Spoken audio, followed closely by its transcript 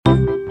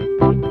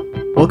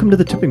Welcome to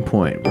The Tipping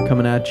Point. We're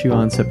coming at you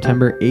on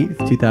September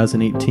 8th,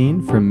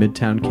 2018 from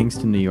Midtown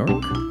Kingston, New York.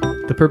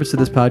 The purpose of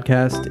this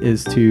podcast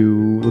is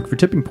to look for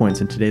tipping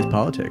points in today's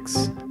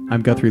politics.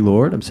 I'm Guthrie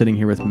Lord. I'm sitting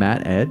here with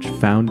Matt Edge,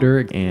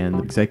 founder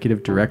and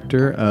executive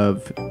director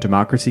of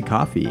Democracy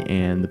Coffee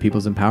and the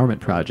People's Empowerment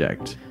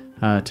Project.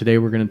 Today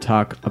we're going to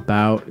talk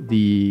about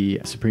the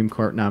Supreme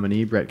Court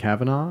nominee, Brett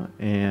Kavanaugh,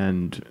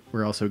 and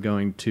we're also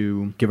going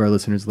to give our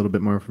listeners a little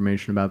bit more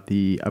information about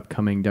the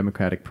upcoming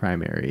Democratic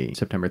primary,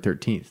 September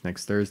 13th,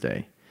 next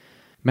Thursday.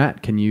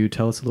 Matt, can you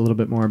tell us a little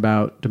bit more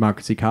about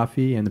Democracy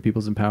Coffee and the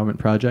People's Empowerment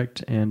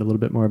Project and a little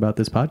bit more about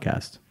this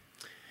podcast?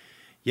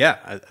 Yeah,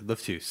 I'd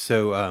love to.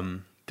 So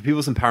the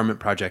People's Empowerment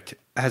Project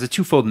has a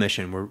twofold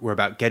mission. We're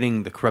about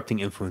getting the corrupting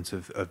influence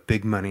of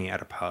big money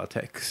out of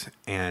politics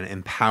and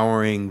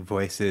empowering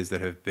voices that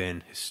have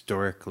been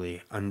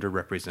historically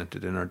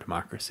underrepresented in our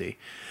democracy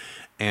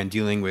and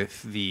dealing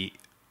with the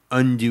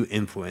undue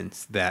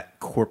influence that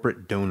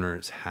corporate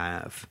donors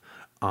have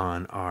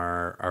on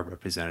our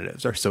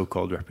representatives, our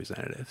so-called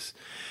representatives.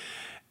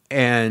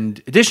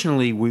 And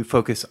additionally, we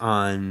focus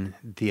on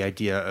the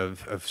idea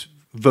of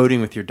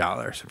voting with your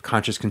dollar, sort of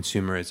conscious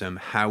consumerism,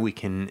 how we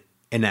can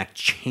enact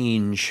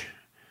change,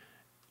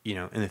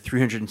 in the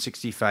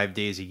 365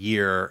 days a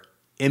year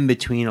in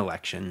between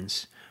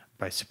elections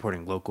by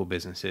supporting local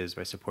businesses,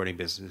 by supporting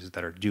businesses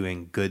that are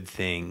doing good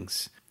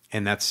things.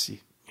 And that's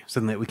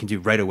something that we can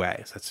do right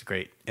away. So that's a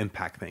great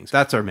impact thing. So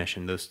that's our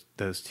mission,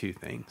 those two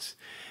things.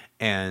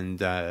 And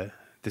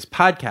this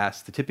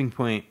podcast, The Tipping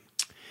Point,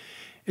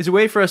 is a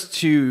way for us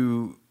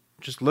to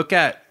just look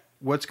at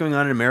what's going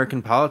on in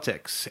American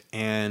politics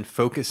and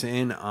focus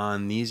in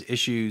on these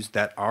issues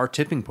that are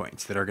tipping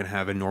points that are going to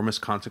have enormous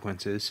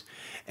consequences.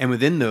 And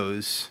within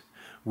those,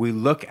 we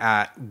look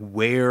at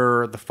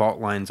where the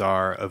fault lines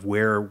are of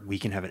where we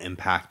can have an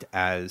impact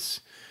as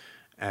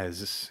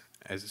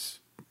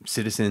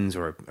citizens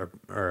or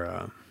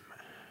I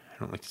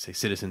don't like to say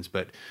citizens,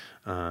 but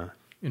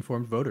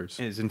Informed voters.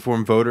 As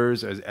informed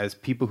voters, as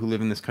people who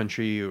live in this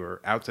country or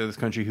outside of this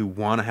country who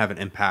want to have an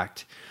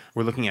impact.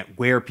 We're looking at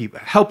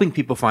helping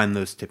people find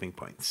those tipping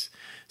points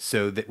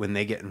so that when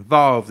they get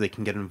involved, they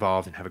can get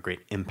involved and have a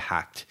great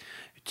impact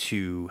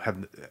to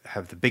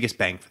have the biggest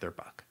bang for their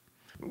buck.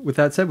 With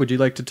that said, would you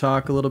like to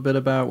talk a little bit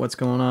about what's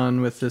going on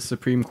with the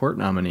Supreme Court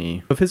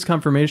nominee? If his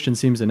confirmation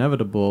seems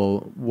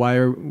inevitable,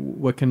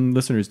 what can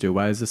listeners do?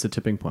 Why is this a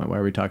tipping point? Why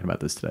are we talking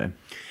about this today?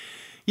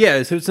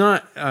 Yeah, so it's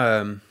not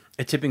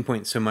a tipping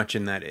point so much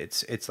in that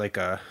it's like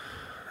a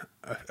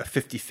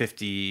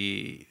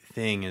 50-50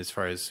 thing as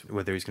far as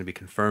whether he's going to be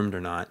confirmed or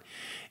not.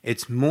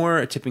 It's more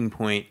a tipping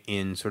point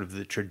in sort of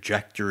the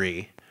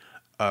trajectory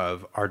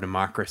of our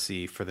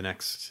democracy for the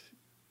next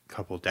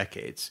couple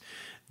decades.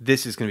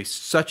 This is going to be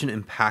such an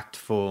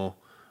impactful,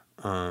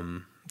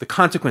 the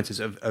consequences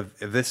of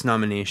this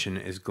nomination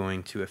is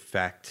going to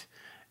affect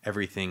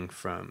everything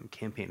from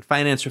campaign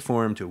finance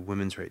reform to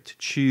women's right to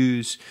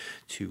choose,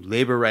 to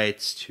labor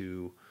rights,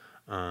 to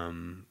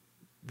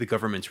the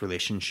government's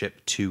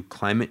relationship to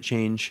climate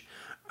change,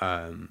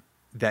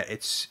 that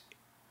it's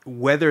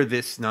whether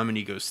this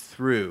nominee goes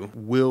through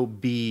will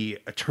be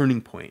a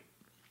turning point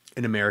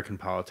in American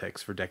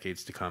politics for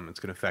decades to come. It's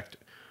going to affect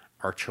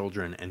our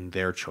children and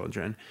their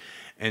children.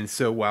 And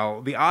so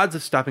while the odds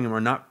of stopping him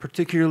are not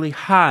particularly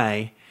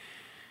high,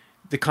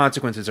 the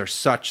consequences are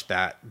such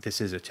that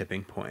this is a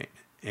tipping point.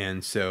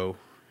 And so,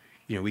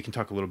 we can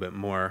talk a little bit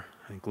more,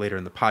 I think, later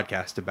in the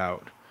podcast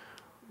about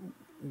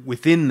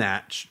within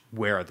that,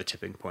 where are the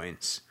tipping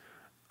points?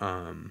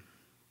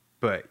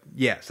 But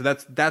yeah, so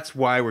that's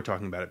why we're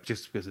talking about it,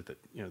 just because of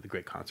the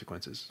great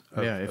consequences.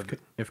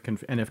 If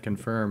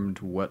confirmed,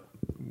 what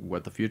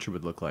the future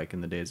would look like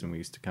in the days and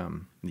weeks to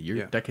come,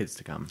 decades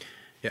to come.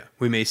 Yeah,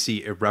 we may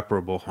see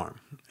irreparable harm,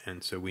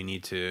 and so we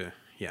need to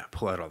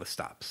pull out all the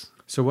stops.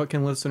 So what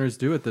can listeners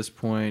do at this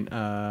point?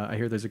 I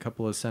hear there's a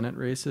couple of Senate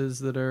races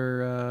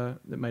that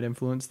might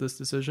influence this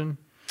decision.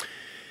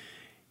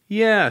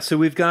 Yeah, so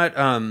we've got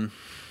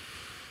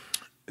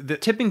the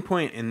tipping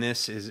point in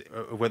this is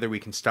whether we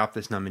can stop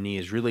this nominee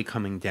is really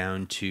coming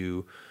down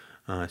to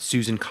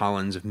Susan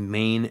Collins of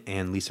Maine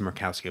and Lisa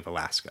Murkowski of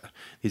Alaska.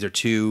 These are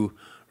two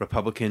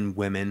Republican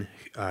women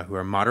who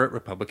are moderate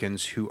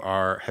Republicans who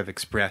have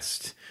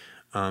expressed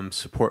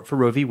support for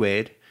Roe v.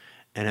 Wade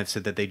and have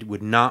said that they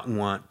would not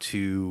want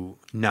to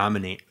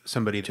nominate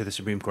somebody to the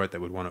Supreme Court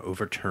that would want to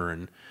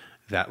overturn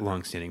that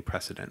longstanding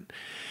precedent.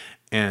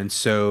 And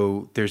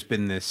so there's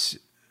been this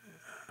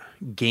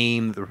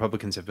game that the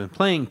Republicans have been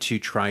playing to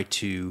try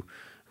to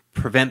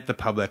prevent the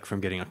public from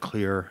getting a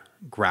clear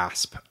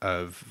grasp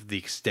of the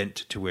extent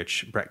to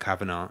which Brett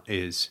Kavanaugh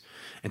is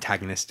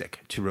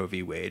antagonistic to Roe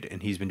v. Wade,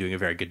 and he's been doing a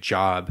very good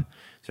job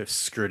sort of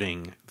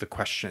skirting the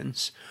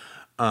questions.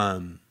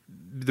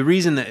 The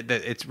reason that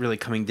it's really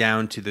coming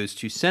down to those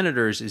two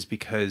senators is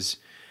because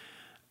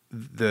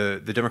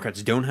the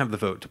Democrats don't have the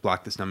vote to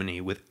block this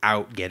nominee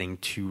without getting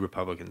two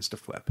Republicans to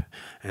flip.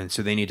 And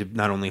so they need to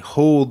not only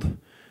hold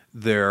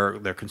their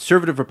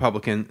conservative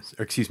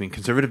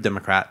conservative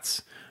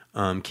Democrats,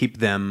 keep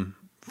them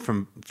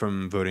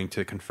from voting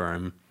to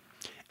confirm,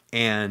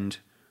 and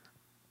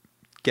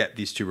get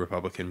these two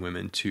Republican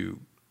women to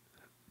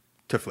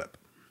flip.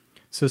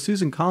 So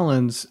Susan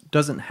Collins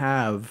doesn't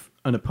have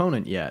an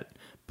opponent yet,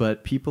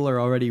 but people are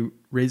already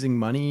raising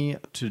money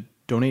to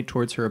donate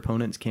towards her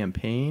opponent's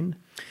campaign.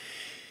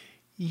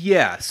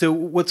 Yeah. So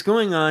what's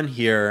going on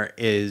here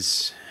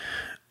is,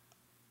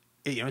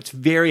 it's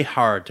very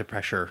hard to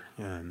pressure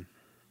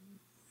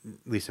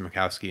Lisa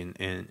Murkowski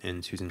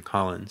and Susan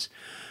Collins.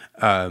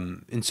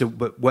 And so,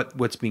 but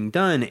what's being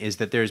done is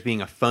that there's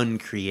being a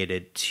fund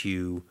created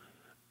to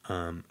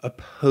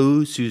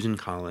oppose Susan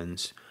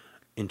Collins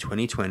in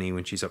 2020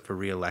 when she's up for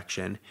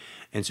re-election.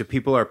 And so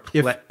people are...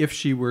 if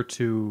she were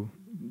to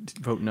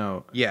vote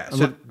no. Yeah,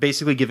 so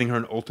basically giving her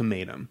an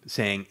ultimatum,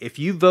 saying, if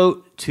you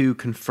vote to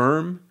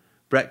confirm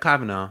Brett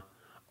Kavanaugh,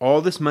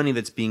 all this money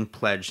that's being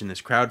pledged in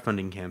this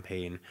crowdfunding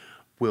campaign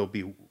will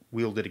be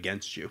wielded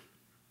against you.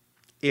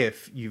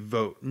 If you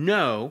vote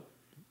no,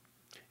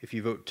 if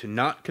you vote to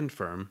not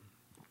confirm,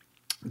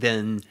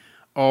 then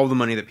all the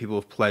money that people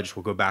have pledged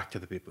will go back to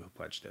the people who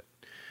pledged it.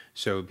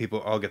 So people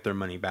all get their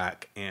money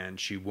back, and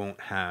she won't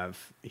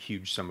have a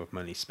huge sum of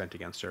money spent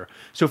against her.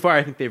 So far,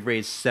 I think they've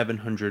raised over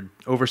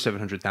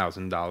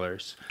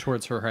 $700,000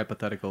 towards her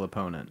hypothetical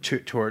opponent.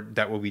 Toward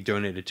that will be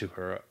donated to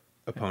her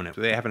opponent.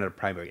 So they haven't had a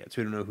primary yet,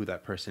 so we don't know who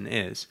that person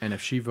is. And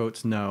if she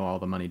votes no, all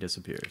the money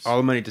disappears. All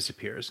the money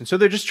disappears, and so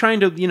they're just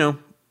trying to,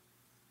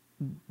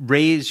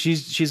 raise.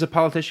 She's a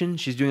politician.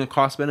 She's doing a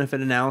cost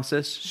benefit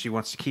analysis. She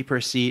wants to keep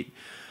her seat.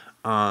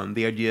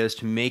 The idea is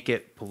to make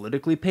it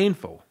politically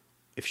painful.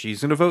 If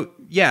she's going to vote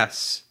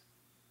yes,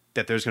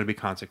 that there's going to be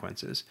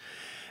consequences.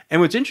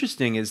 And what's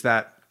interesting is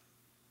that,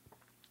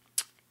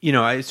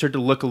 I started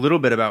to look a little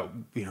bit about,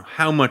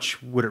 how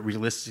much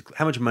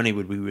money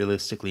would we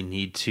realistically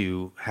need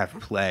to have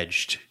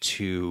pledged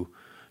to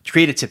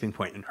create a tipping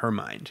point in her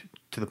mind,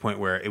 to the point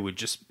where it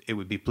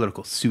would be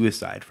political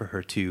suicide for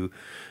her to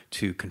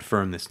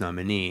confirm this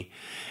nominee.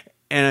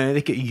 And I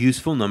think a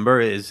useful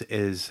number is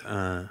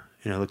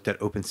I looked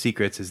at Open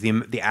Secrets, is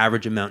the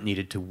average amount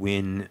needed to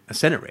win a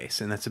Senate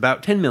race. And that's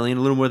about $10 million,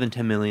 a little more than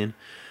 $10 million.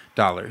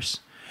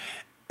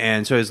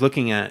 And so I was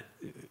looking at,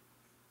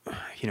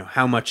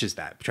 how much is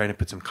that? Trying to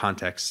put some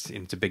context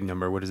into a big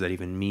number. What does that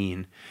even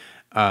mean?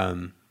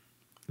 That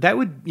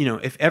would,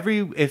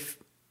 if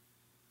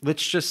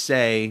let's just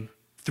say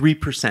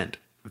 3%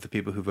 of the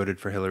people who voted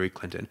for Hillary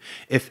Clinton,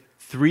 if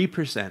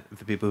 3% of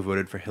the people who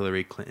voted for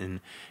Hillary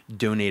Clinton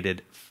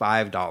donated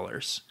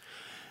 $5,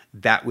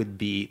 that would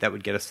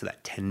get us to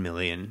that 10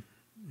 million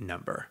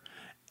number.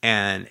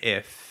 And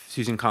if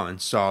Susan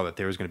Collins saw that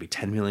there was going to be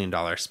 $10 million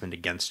spent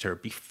against her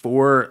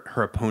before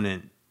her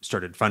opponent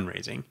started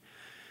fundraising,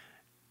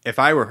 if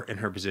I were in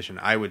her position,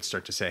 I would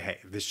start to say, hey,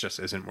 this just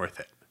isn't worth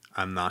it.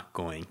 I'm not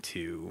going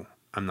to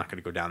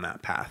go down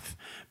that path,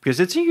 because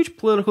it's a huge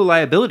political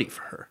liability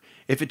for her.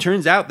 If it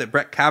turns out that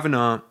Brett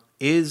Kavanaugh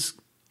is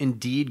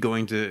indeed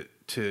going to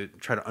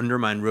try to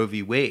undermine Roe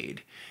v.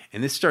 Wade,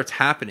 and this starts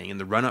happening in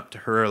the run-up to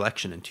her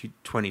election in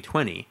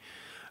 2020,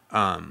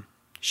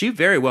 she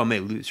very well may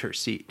lose her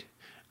seat.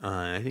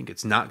 I think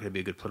it's not going to be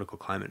a good political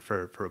climate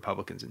for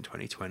Republicans in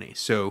 2020.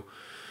 So,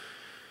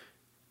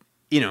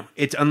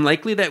 it's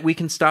unlikely that we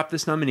can stop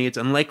this nominee. It's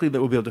unlikely that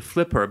we'll be able to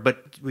flip her,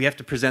 but we have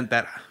to present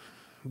that.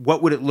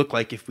 What would it look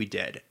like if we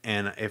did?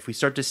 And if we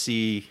start to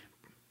see,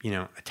 a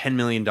 $10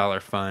 million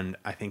fund,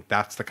 I think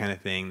that's the kind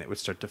of thing that would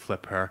start to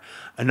flip her.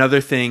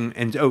 Another thing,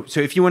 so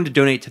if you wanted to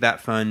donate to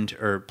that fund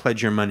or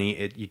pledge your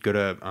money, you'd go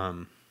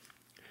to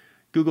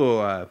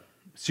Google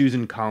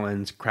Susan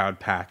Collins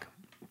Crowd PAC,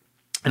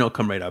 and it'll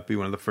come right up. Be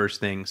one of the first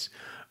things.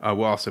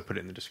 We'll also put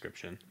it in the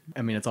description.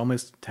 I mean, it's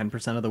almost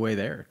 10% of the way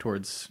there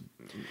towards...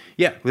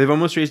 Yeah, they've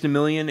almost raised $1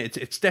 million.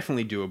 It's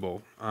definitely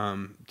doable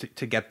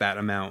to get that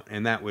amount,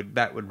 and that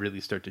would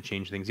really start to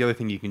change things. The other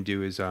thing you can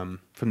do is from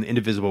the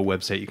Indivisible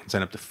website, you can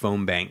sign up to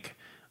Phone Bank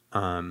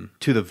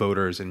to the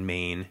voters in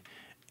Maine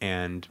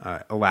and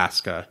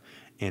Alaska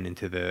and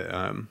into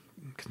the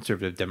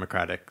conservative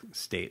Democratic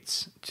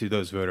states, to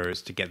those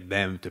voters, to get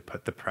them to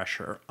put the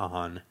pressure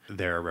on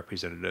their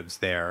representatives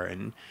there.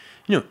 And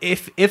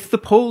if the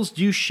polls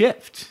do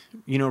shift,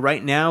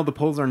 right now the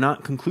polls are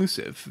not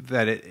conclusive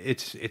that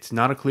it's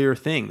not a clear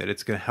thing that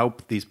it's going to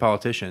help these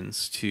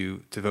politicians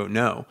to vote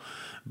no.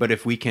 But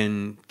if we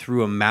can,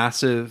 through a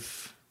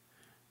massive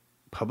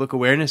public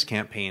awareness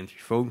campaign, through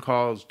phone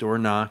calls, door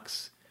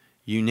knocks,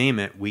 you name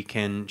it, we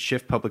can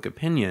shift public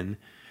opinion,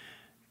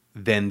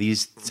 then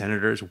these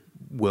senators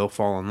will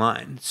fall in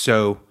line.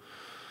 So,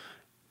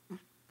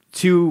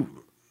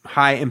 two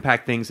high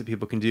impact things that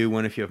people can do.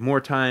 One, if you have more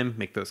time,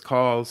 make those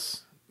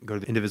calls. Go to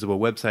the Indivisible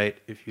website.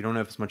 If you don't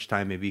have as much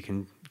time, maybe you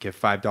can give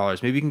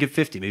 $5. Maybe you can give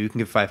 $50. Maybe you can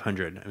give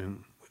 $500. I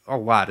mean, a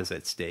lot is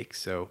at stake.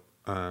 So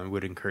I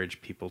would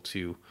encourage people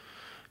to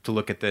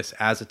look at this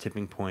as a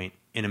tipping point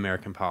in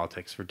American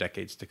politics for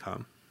decades to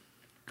come.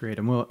 Great.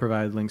 And we'll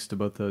provide links to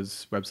both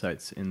those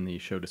websites in the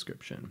show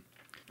description.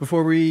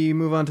 Before we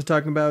move on to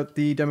talking about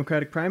the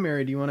Democratic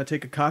primary, do you want to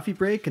take a coffee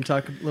break and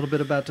talk a little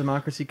bit about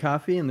Democracy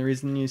Coffee and the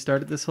reason you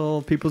started this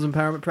whole People's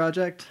Empowerment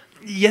Project?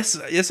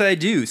 Yes, I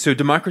do. So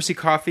Democracy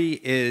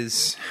Coffee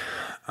is,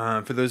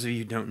 for those of you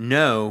who don't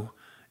know,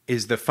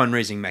 is the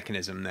fundraising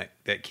mechanism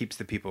that keeps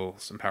the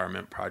People's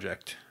Empowerment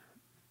Project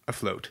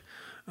afloat.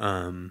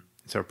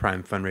 It's our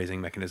prime fundraising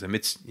mechanism.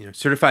 It's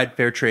certified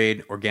fair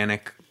trade,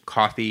 organic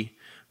coffee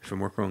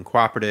from worker-owned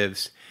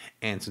cooperatives.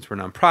 And since we're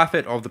a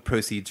nonprofit, all the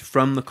proceeds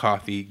from the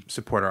coffee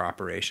support our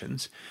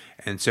operations.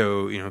 And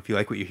so, if you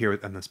like what you hear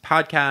on this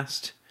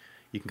podcast,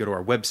 you can go to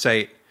our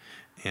website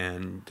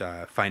and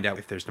find out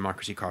if there's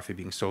Democracy Coffee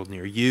being sold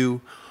near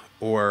you,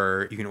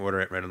 or you can order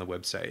it right on the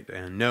website.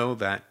 And know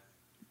that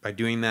by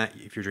doing that,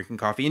 if you're drinking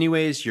coffee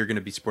anyways, you're going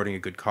to be supporting a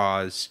good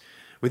cause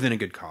within a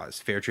good cause.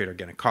 Fair trade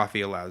organic coffee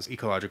allows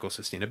ecological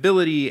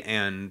sustainability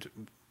and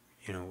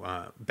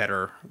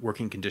better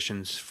working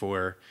conditions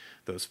for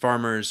those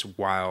farmers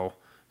while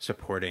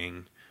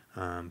supporting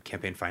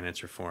campaign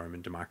finance reform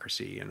and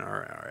democracy and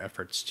our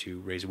efforts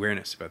to raise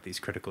awareness about these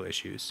critical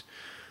issues.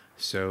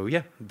 So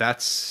yeah,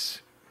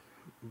 this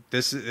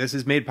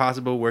is made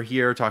possible. We're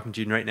here talking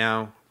to you right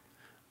now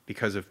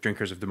because of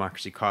Drinkers of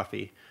Democracy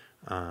Coffee.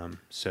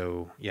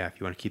 So yeah, if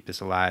you want to keep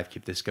this alive,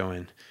 keep this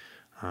going,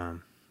 go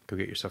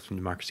get yourself some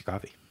Democracy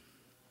Coffee.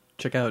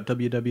 Check out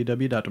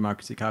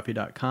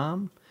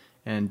www.democracycoffee.com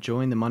and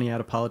join the Money Out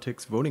of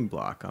Politics voting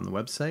block on the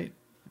website.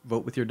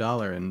 Vote with your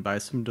dollar and buy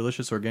some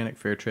delicious organic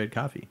fair trade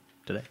coffee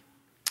today.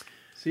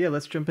 So yeah,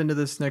 let's jump into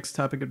this next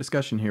topic of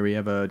discussion here. We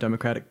have a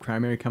Democratic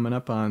primary coming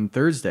up on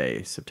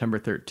Thursday, September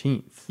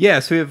 13th. Yeah,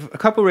 so we have a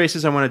couple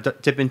races I want to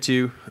dip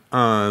into.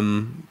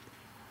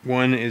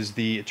 One is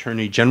the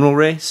Attorney General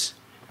race.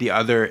 The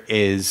other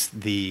is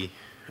the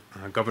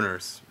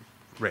governor's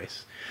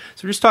race.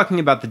 So we're just talking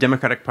about the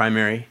Democratic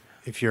primary.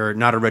 If you're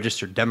not a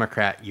registered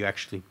Democrat, you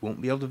actually won't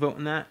be able to vote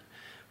in that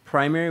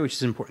primary, which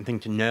is an important thing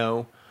to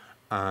know.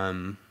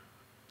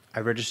 I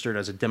registered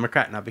as a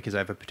Democrat, not because I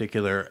have a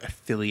particular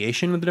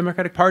affiliation with the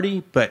Democratic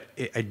Party, but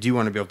I do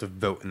want to be able to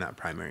vote in that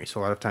primary. So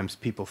a lot of times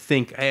people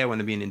think, hey, I want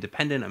to be an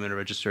independent. I'm going to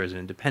register as an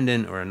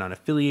independent or a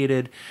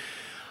non-affiliated.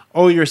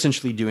 All you're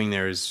essentially doing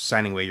there is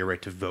signing away your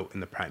right to vote in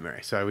the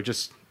primary. So I would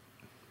just,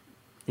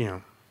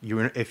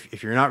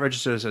 if you're not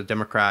registered as a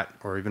Democrat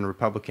or even a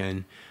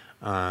Republican,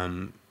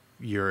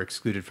 you're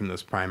excluded from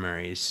those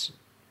primaries.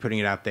 Putting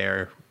it out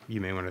there,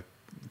 you may want to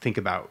think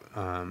about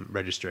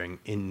registering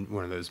in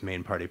one of those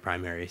main party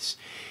primaries.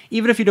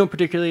 Even if you don't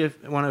particularly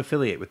want to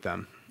affiliate with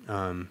them,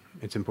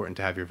 it's important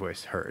to have your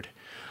voice heard.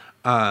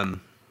 So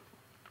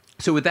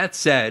with that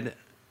said,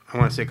 I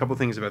want to say a couple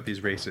things about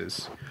these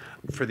races.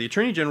 For the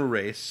Attorney General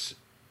race,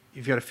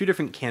 you've got a few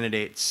different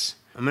candidates.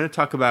 I'm going to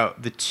talk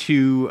about the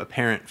two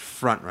apparent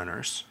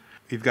frontrunners.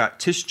 We've got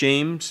Tish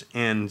James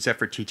and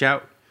Zephyr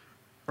Teachout.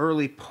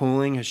 Early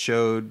polling has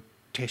showed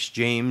Tish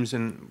James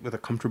with a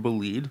comfortable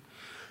lead.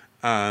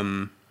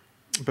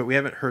 But we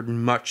haven't heard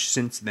much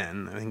since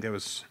then. I think that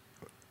was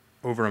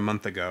over a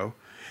month ago.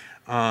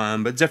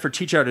 But Zephyr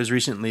Teachout has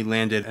recently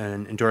landed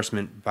an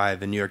endorsement by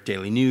the New York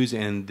Daily News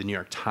and the New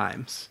York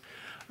Times,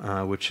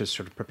 which has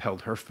sort of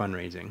propelled her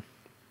fundraising.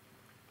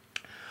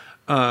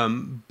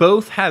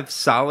 Both have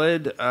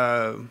solid,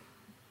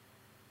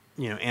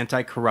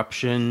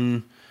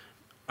 anti-corruption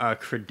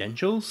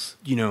credentials.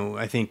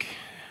 I think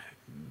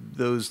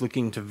those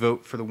looking to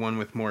vote for the one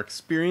with more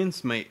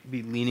experience might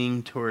be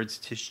leaning towards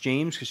Tish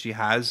James because she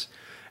has,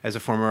 as a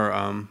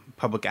former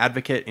public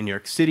advocate in New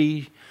York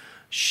City,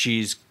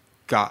 she's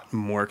got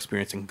more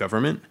experience in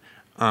government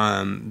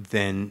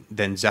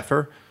than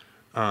Zephyr,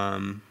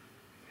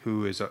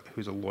 who's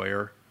a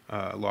lawyer,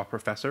 law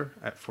professor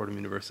at Fordham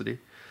University.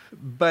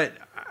 But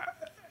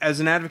as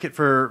an advocate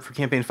for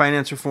campaign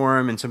finance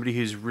reform and somebody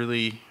who's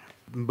really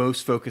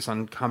most focused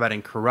on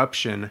combating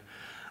corruption,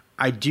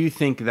 I do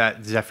think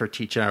that Zephyr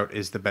Teachout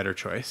is the better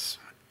choice.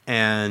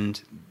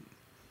 And,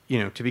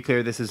 to be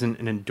clear, this isn't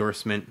an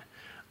endorsement.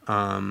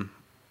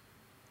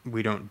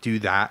 We don't do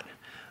that.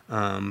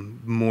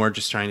 More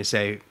just trying to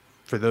say,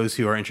 for those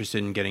who are interested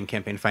in getting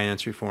campaign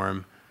finance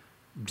reform,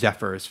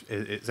 Zephyr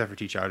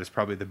Teachout is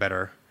probably the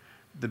better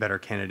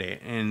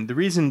candidate. And the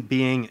reason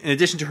being, in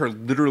addition to her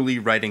literally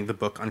writing the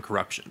book on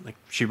corruption, like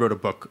she wrote a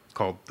book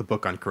called The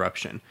Book on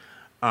Corruption,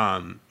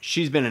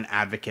 she's been an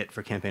advocate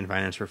for campaign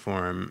finance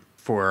reform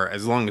for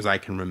as long as I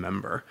can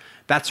remember.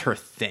 That's her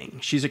thing.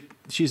 She's a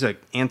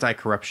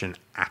anti-corruption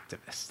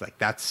activist. Like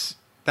that's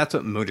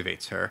what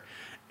motivates her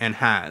and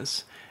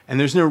has. And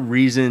there's no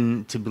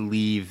reason to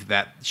believe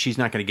that she's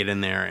not going to get in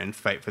there and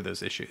fight for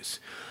those issues.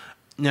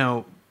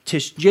 Now,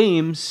 Tish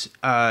James,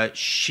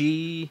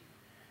 she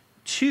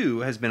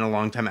too has been a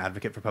longtime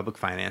advocate for public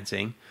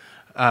financing.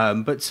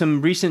 But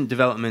some recent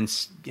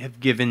developments have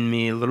given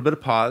me a little bit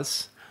of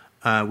pause.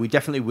 We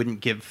definitely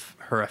wouldn't give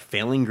her a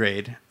failing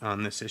grade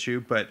on this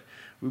issue, but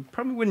we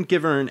probably wouldn't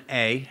give her an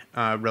A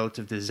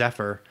relative to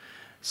Zephyr,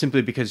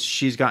 simply because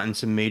she's gotten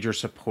some major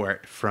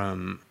support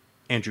from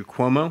Andrew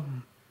Cuomo,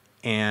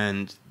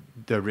 and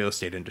the real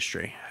estate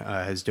industry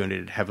has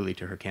donated heavily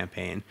to her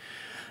campaign.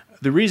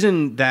 The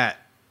reason that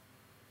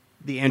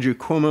the Andrew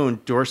Cuomo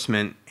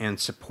endorsement and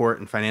support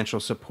and financial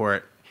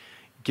support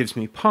gives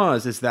me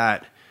pause is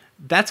that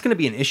that's going to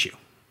be an issue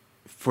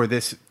for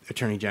this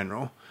attorney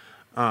general.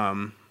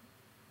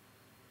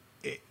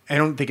 I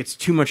don't think it's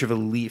too much of a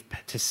leap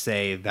to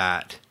say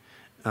that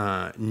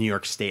New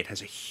York State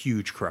has a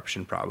huge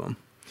corruption problem.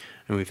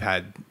 And we've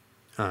had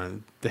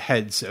the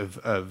heads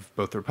of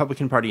both the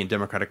Republican Party and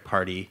Democratic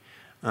Party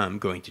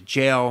going to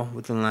jail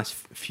within the last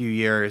few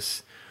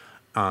years.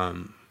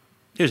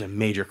 There's a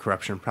major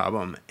corruption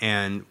problem.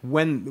 And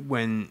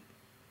when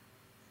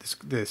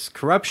this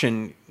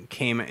corruption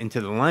came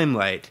into the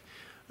limelight,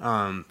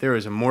 there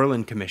was a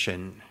Moreland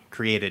Commission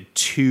created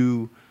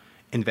to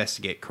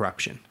investigate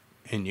corruption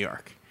in New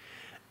York.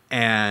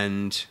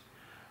 And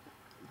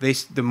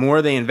the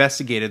more they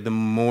investigated, the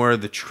more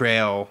the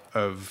trail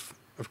of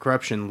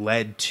corruption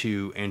led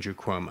to Andrew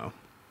Cuomo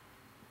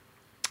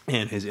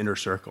and his inner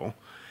circle.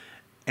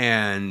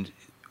 And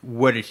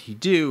what did he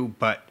do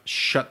but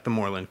shut the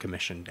Moreland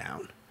Commission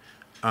down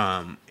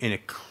in a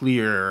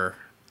clear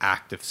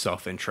act of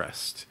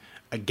self-interest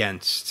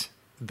against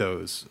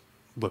those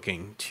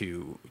looking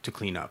to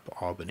clean up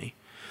Albany.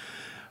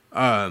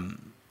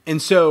 And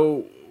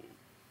so,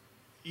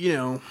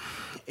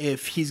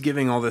 if he's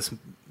giving all this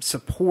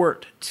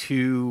support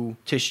to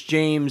Tish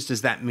James,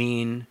 does that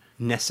mean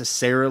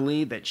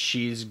necessarily that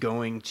she's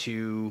going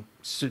to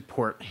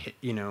support,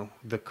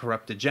 the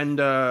corrupt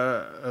agenda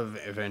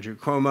of Andrew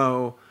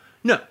Cuomo?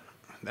 No,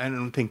 I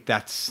don't think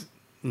that's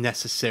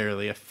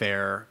necessarily a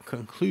fair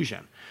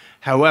conclusion.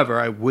 However,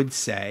 I would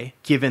say,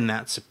 given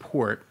that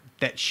support,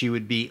 that she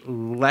would be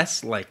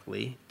less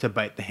likely to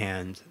bite the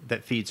hand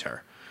that feeds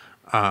her.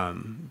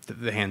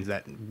 The hands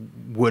that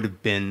would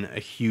have been a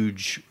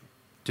huge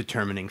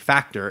determining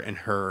factor in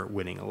her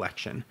winning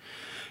election.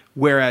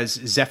 Whereas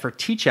Zephyr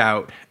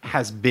Teachout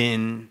has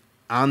been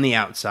on the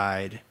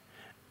outside,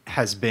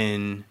 has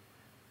been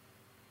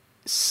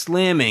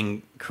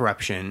slamming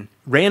corruption,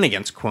 ran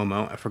against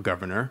Cuomo for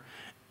governor,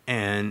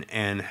 and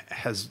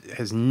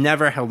has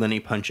never held any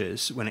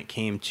punches when it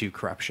came to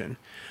corruption.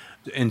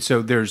 And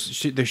so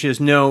she has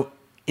no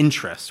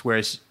interest,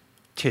 whereas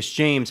Tish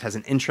James has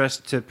an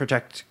interest to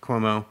protect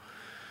Cuomo.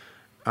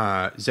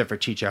 Zephyr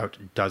Teachout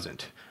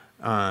doesn't.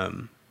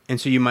 And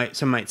so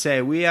some might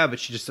say, well, yeah, but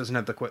she just doesn't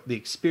have the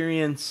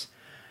experience.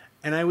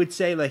 And I would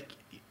say,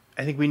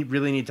 I think we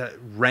really need to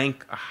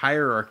rank a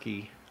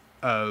hierarchy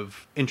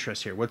of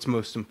interest here. What's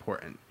most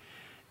important?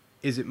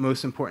 Is it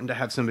most important to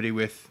have somebody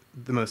with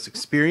the most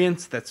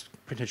experience that's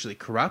potentially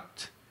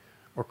corrupt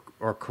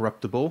or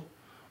corruptible?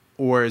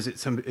 Or is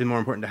it more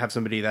important to have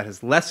somebody that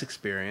has less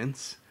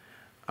experience,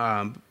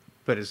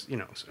 but is,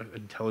 an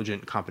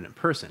intelligent, competent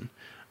person?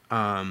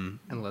 And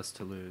less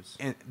to lose.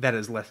 And that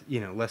is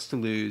less to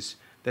lose,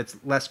 that's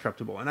less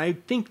corruptible. And I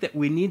think that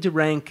we need to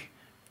rank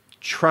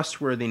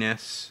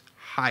trustworthiness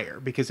higher,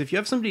 because if you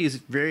have somebody who's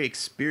very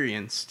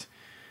experienced,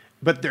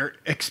 but they're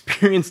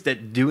experienced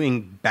at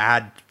doing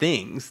bad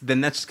things,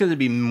 then that's just going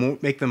to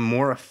make them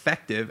more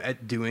effective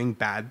at doing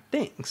bad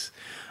things.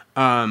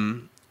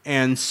 And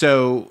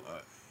so,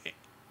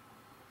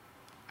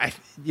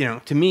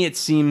 to me, it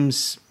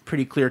seems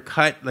pretty clear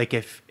cut. Like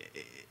if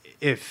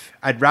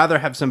I'd rather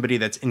have somebody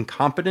that's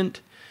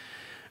incompetent,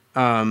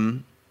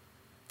 than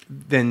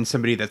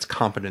somebody that's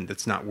competent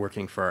that's not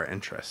working for our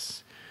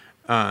interests.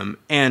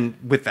 And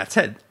with that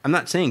said, I'm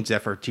not saying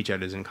Zephyr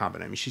Teachout is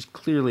incompetent. I mean, she's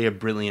clearly a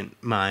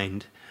brilliant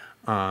mind.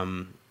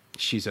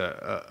 She's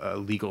a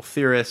legal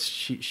theorist.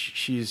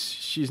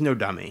 She's no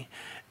dummy.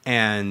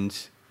 And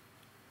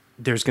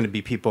there's going to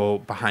be people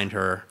behind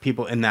her,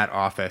 people in that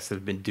office that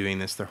have been doing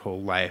this their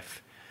whole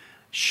life.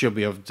 She'll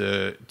be able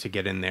to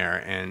get in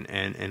there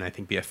and I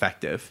think be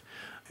effective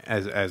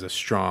as a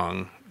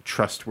strong,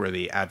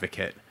 trustworthy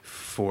advocate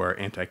for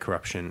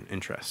anti-corruption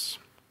interests.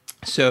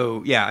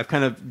 So, yeah, I've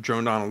kind of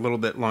droned on a little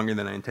bit longer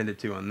than I intended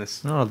to on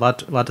this. Oh, a lot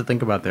to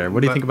think about there.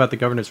 What do you think about the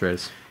governor's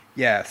race?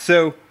 Yeah,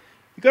 so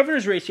the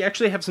governor's race, you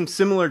actually have some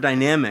similar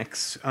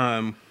dynamics.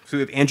 So we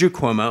have Andrew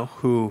Cuomo,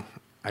 who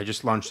I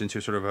just launched into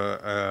sort of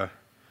a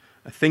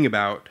thing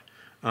about,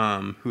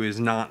 who is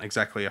not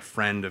exactly a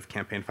friend of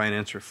campaign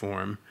finance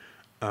reform.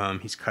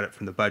 He's cut it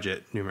from the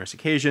budget numerous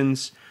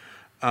occasions,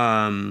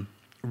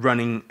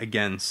 running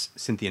against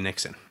Cynthia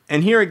Nixon.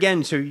 And here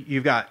again, so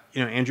you've got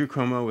Andrew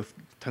Cuomo with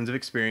tons of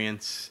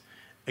experience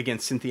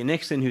against Cynthia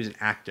Nixon, who's an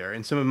actor.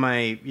 And some of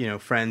my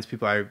friends,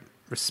 people I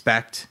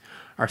respect,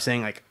 are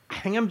saying I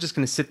think I'm just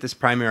going to sit this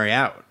primary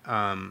out.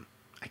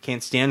 I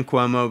can't stand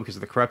Cuomo because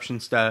of the corruption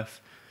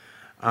stuff,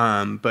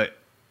 but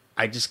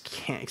I just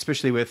can't,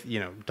 especially with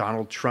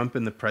Donald Trump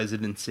in the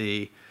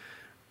presidency.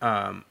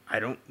 I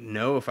don't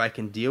know if I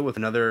can deal with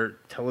another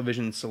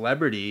television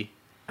celebrity.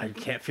 I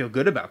can't feel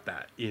good about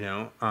that.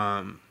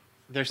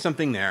 There's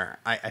something there.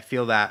 I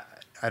feel that.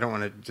 I don't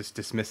want to just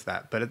dismiss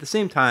that. But at the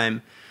same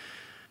time,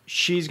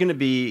 she's going to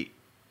be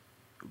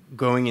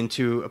going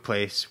into a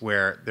place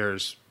where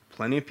there's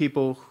plenty of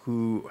people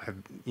who have,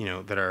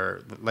 that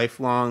are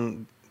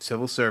lifelong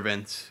civil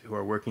servants who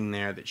are working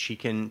there that she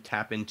can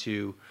tap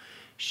into.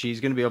 She's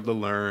going to be able to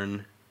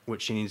learn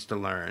what she needs to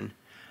learn.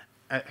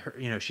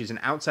 She's an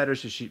outsider,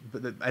 so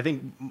but I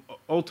think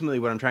ultimately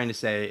what I'm trying to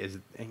say is,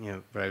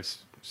 what I've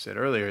said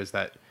earlier is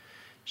that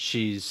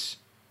she's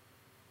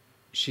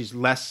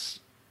less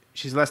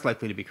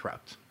likely to be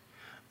corrupt,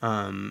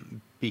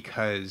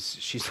 because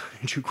she's not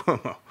Andrew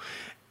Cuomo,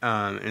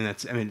 and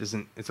that's, I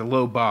mean, it's a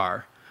low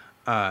bar,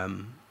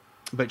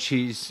 but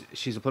she's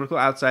a political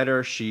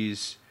outsider.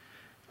 She's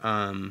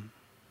an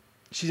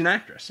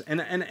actress,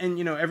 and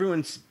you know,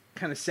 everyone's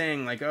kind of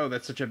saying like, oh,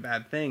 that's such a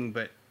bad thing,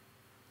 but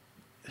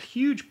a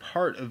huge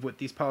part of what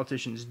these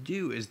politicians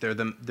do is they're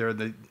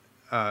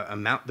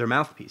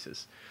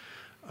mouthpieces,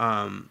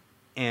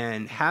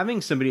 and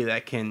having somebody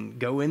that can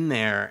go in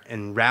there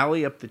and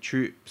rally up the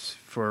troops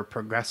for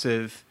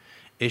progressive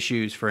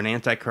issues, for an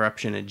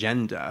anti-corruption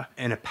agenda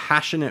in a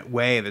passionate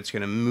way that's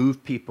going to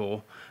move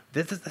people.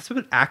 That's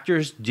what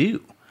actors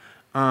do,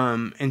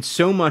 and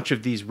so much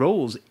of these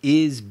roles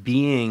is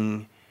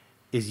using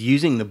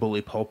the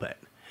bully pulpit.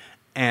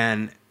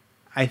 And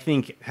I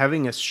think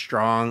having a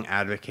strong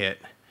advocate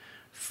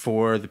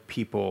for the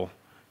people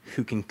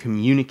who can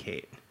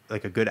communicate,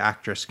 like a good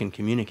actress can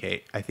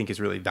communicate, I think is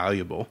really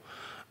valuable.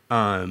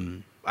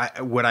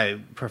 Would I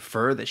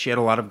prefer that she had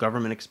a lot of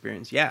government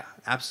experience? Yeah,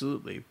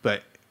 absolutely.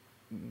 But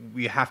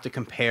we have to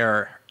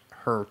compare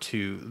her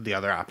to the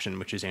other option,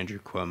 which is Andrew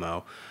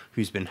Cuomo,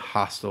 who's been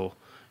hostile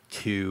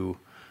to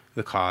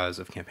the cause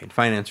of campaign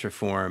finance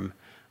reform,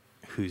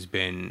 who's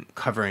been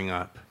covering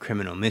up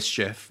criminal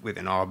mischief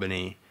within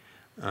Albany,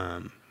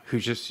 who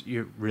just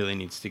really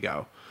needs to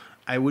go.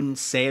 I wouldn't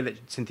say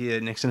that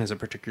Cynthia Nixon has a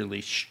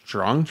particularly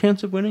strong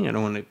chance of winning. I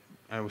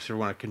sort of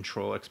want to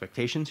control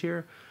expectations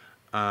here.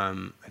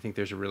 I think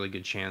there's a really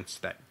good chance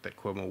that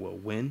Cuomo will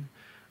win.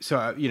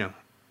 So, you know,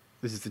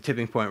 this is the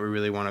tipping point where we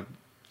really want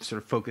to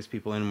sort of focus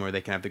people in where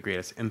they can have the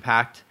greatest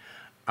impact.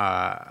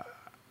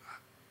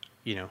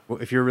 You know,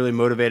 if you're really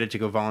motivated to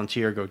go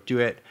volunteer, go do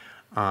it.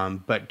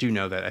 But do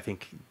know that I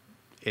think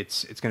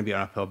it's going to be an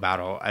uphill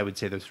battle. I would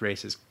say this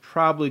race is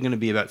probably going to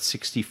be about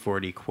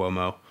 60-40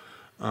 Cuomo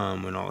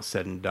when all is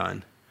said and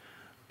done.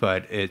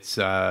 But it's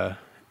an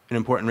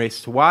important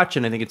race to watch,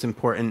 and I think it's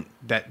important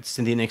that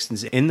Cynthia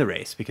Nixon's in the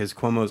race because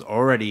Cuomo's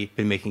already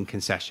been making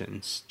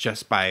concessions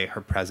just by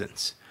her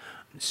presence.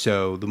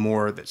 So the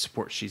more that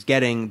support she's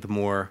getting, the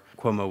more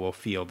Cuomo will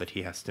feel that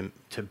he has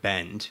to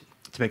bend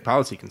to make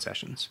policy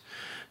concessions.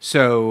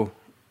 So,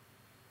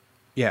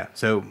 yeah,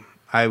 so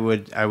I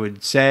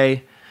would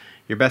say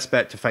your best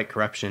bet to fight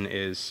corruption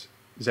is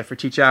Zephyr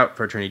Teachout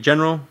for Attorney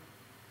General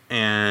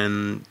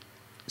and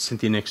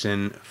Cynthia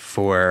Nixon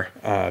for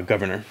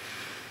governor.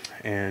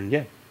 And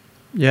yeah.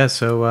 Yeah,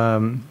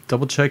 so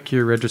double check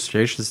your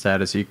registration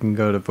status. You can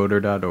go to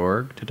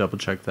voter.org to double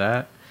check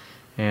that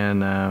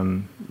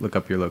and look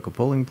up your local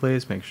polling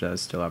place, make sure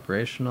that's still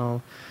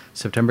operational.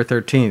 September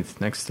 13th,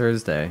 next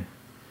Thursday.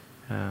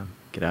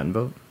 Get out and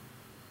vote.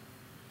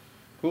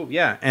 Cool,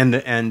 yeah.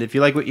 And if you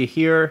like what you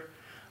hear,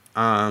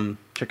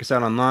 check us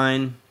out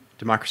online,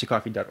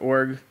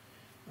 democracycoffee.org.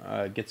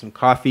 Get some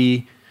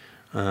coffee.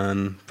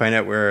 Find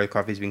out where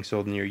coffee is being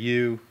sold near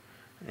you,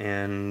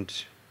 and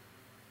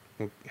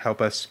help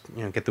us,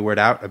 get the word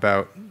out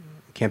about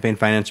campaign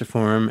finance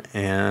reform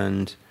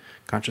and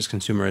conscious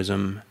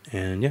consumerism.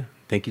 And yeah,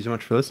 thank you so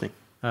much for listening.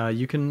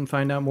 You can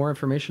find out more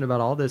information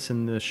about all this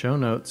in the show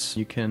notes.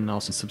 You can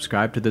also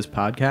subscribe to this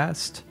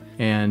podcast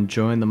and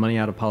join the Money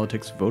Out of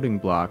Politics voting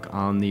block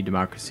on the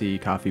Democracy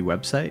Coffee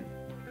website.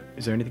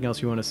 Is there anything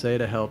else you want to say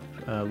to help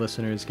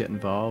listeners get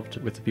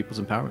involved with the People's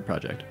Empowerment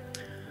Project?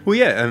 Well,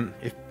 yeah,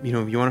 if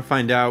you want to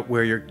find out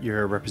where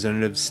your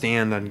representatives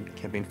stand on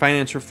campaign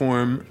finance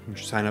reform, you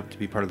should sign up to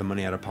be part of the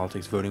Money Out of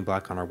Politics voting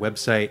block on our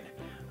website.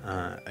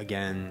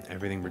 Again,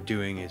 everything we're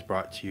doing is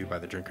brought to you by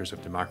the drinkers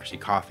of Democracy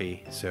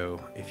Coffee.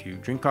 So if you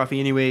drink coffee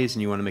anyways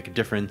and you want to make a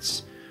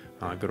difference,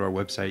 go to our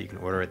website. You can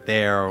order it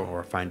there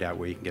or find out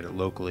where you can get it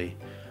locally.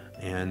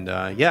 And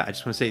I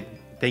just want to say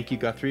thank you,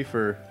 Guthrie,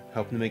 for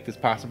helping to make this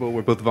possible.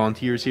 We're both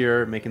volunteers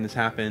here making this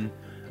happen.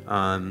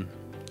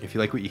 If you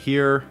like what you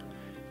hear,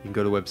 you can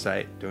go to the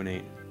website,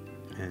 donate,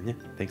 and yeah,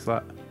 thanks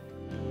a lot.